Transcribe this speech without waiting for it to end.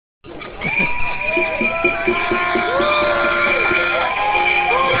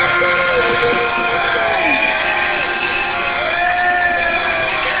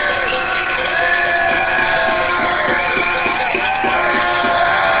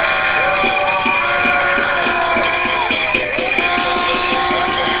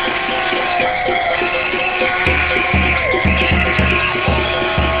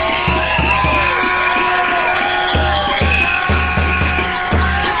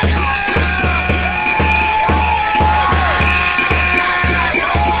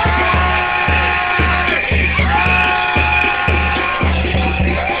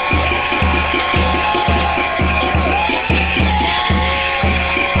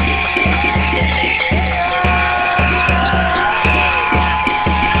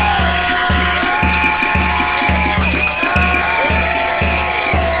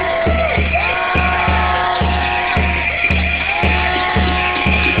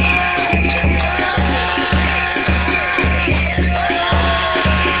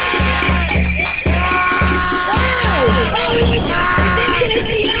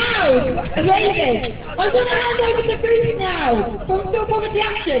I want to hand over the booth now from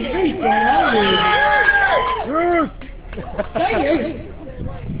FuelPovAction. Who's going on? Ruth! Thank you.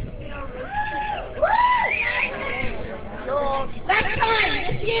 Last time,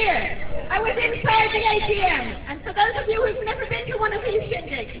 this year, I was inside the AGM, and for those of you who've never been to one of these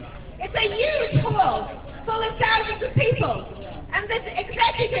shindigs, it's a huge hall full of thousands of people. And the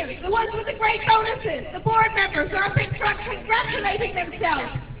executives, the ones with the great bonuses, the board members are up in front congratulating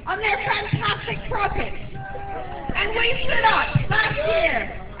themselves on their fantastic profits. And we stood up last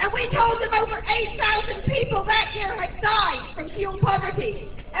year, and we told them over 8,000 people that year had died from fuel poverty.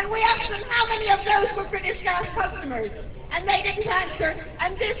 And we asked them how many of those were BritishGas customers. And they didn't answer,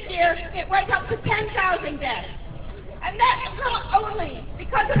 and this year it went up to 10,000 deaths. And that's not only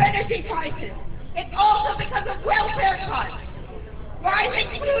because of energy prices, it's also because of welfare cuts,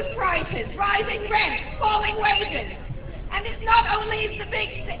 rising food prices, rising rent, falling wages. And it's not only the big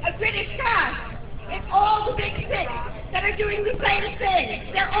BritishGas, it's all the big six that are doing the same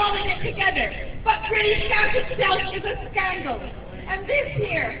thing. They're all in it together. But BritishGas itself is a scandal. And this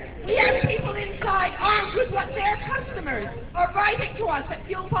year, we have people inside armed with what their customers are writing to us at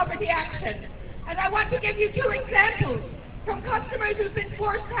FuelPovAction. And I want to give you two examples from customers who've been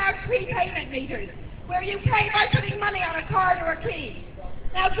forced to have prepayment meters, where you pay by putting money on a card or a key.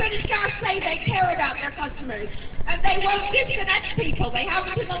 Now, BritishGas say they care about their customers, and they won't disconnect people. They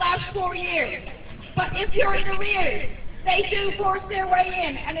haven't in the last 4 years. But if you're in arrears, they do force their way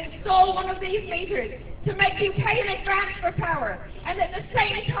in and install one of these meters to make you pay in advance for power. And at the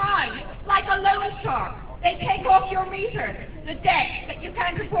same time, like a loan shark, they take off your meter, the debt that you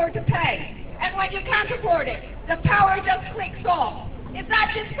can't afford to pay. And when you can't afford it, the power just clicks off. Is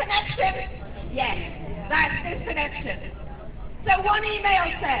that disconnection? Yes, that's disconnection. So one email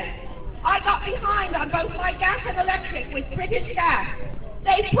says, I got behind on both my gas and electric with BritishGas.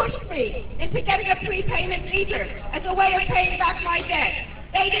 They pushed me into getting a prepayment meter as a way of paying back my debt.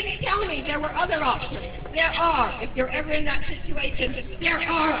 They didn't tell me there were other options. There are. If you're ever in that situation, there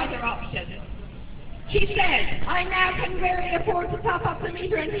are other options. She says, I now can barely afford to top up the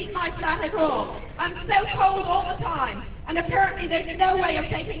meter and heat my flat at all. I'm so cold all the time, and apparently there's no way of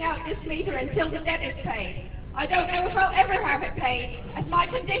taking out this meter until the debt is paid. I don't know if I'll ever have it paid, as my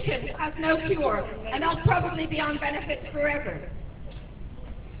condition has no cure, and I'll probably be on benefits forever.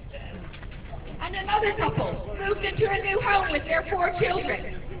 And another couple moved into a new home with their 4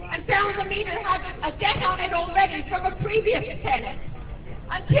 children and found the meter had a debt on it already from a previous tenant.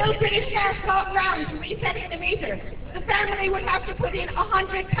 Until BritishGas got round to resetting the meter, the family would have to put in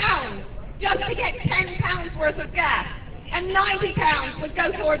 £100 just to get £10 worth of gas, and £90 would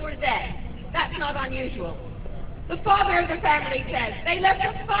go towards the debt. That's not unusual. The father of the family says they left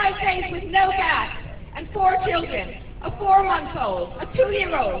us 5 days with no gas and 4 children. A 4-month-old, a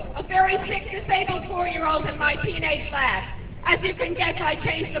 2-year-old, a very sick, disabled 4-year-old, and my teenage lad. As you can guess, I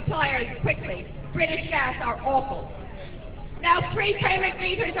changed suppliers quickly. BritishGas are awful. Now, prepayment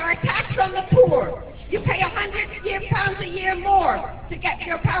meters are a tax on the poor. You pay £100 a year more to get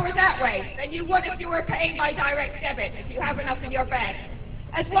your power that way than you would if you were paying by direct debit, if you have enough in your bank.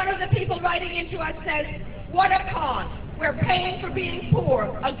 As one of the people writing into us says, what a con. We're paying for being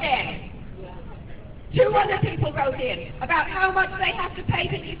poor again. 2 other people wrote in about how much they have to pay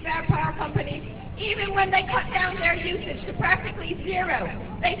to these power companies, even when they cut down their usage to practically zero.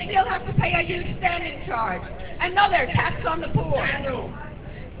 They still have to pay a huge standing charge. Another tax on the poor.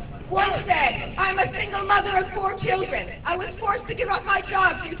 One said, I'm a single mother of 4 children. I was forced to give up my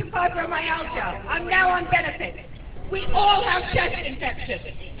job due to fibromyalgia. I'm now on benefits. We all have chest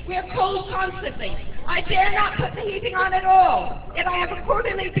infections. We're cold constantly. I dare not put the heating on at all. Yet I have a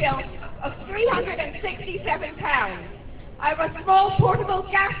quarterly bill of £367. I have a small portable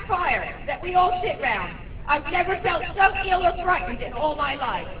gas fire that we all sit round. I've never felt so ill or frightened in all my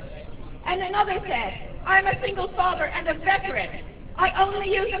life. And another said, I'm a single father and a veteran. I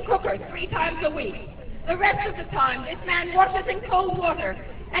only use a cooker 3 times a week. The rest of the time, this man washes in cold water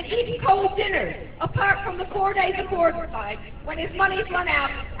and eats cold dinners, apart from the 4 days of overtime when his money's run out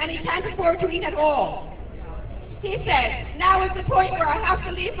and he can't afford to eat at all. He says, now is the point where I have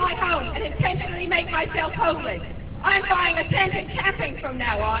to leave my home and intentionally make myself homeless. I'm buying a tent and camping from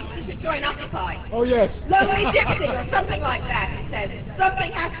now on. You should join Occupy. Oh, yes. Lonely gypsy or something like that, he says.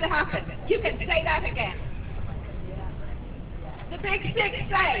 Something has to happen. You can say that again. The big six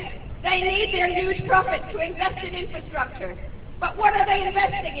say they need their huge profits to invest in infrastructure. But what are they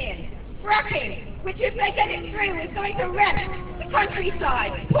investing in? Fracking, which if they get it through is going to wreck the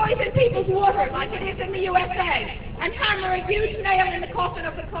countryside, poison people's water like it is in the USA, and hammer a huge nail in the coffin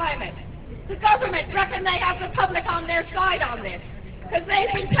of the climate. The government reckon they have the public on their side on this, because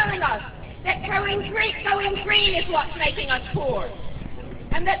they've been telling us that going green is what's making us poor,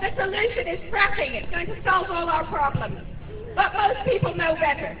 and that the solution is fracking. It's going to solve all our problems. But most people know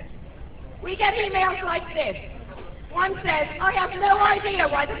better. We get emails like this. One says, I have no idea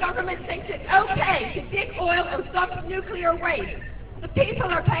why the government thinks it's okay to dig oil or dump nuclear waste. The people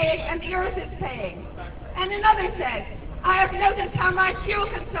are paying and the earth is paying. And another says, I have noticed how my fuel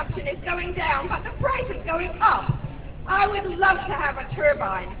consumption is going down, but the price is going up. I would love to have a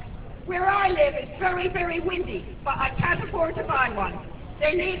turbine. Where I live is very, very windy, but I can't afford to buy one.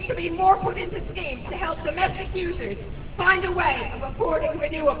 There needs to be more put into schemes to help domestic users find a way of affording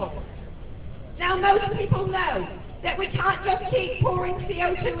renewables. Now, most people know that we can't just keep pouring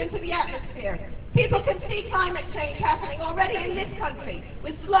CO2 into the atmosphere. People can see climate change happening already in this country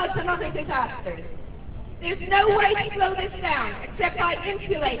with floods and other disasters. There's no way to slow this down except by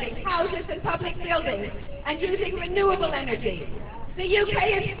insulating houses and public buildings and using renewable energy. The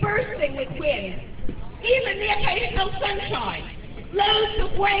UK is bursting with wind, even the occasional sunshine,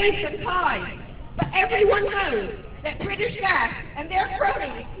 loads of waves and tides. But everyone knows that BritishGas and their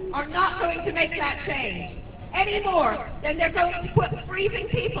cronies are not going to make that change, any more than they're going to put freezing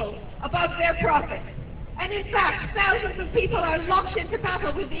people above their profits. And in fact, thousands of people are locked into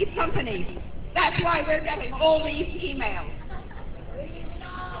battle with these companies. That's why we're getting all these emails.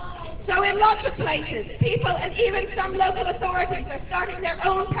 So in lots of places, people and even some local authorities are starting their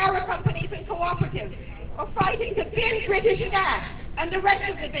own power companies and cooperatives, or fighting to bin BritishGas and the rest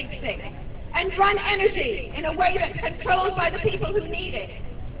of the big six, and run energy in a way that's controlled by the people who need it.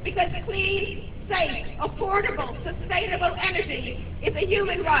 Because clean, safe, affordable, sustainable energy is a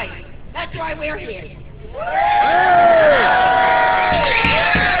human right. That's why we're here.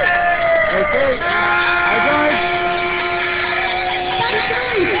 Okay.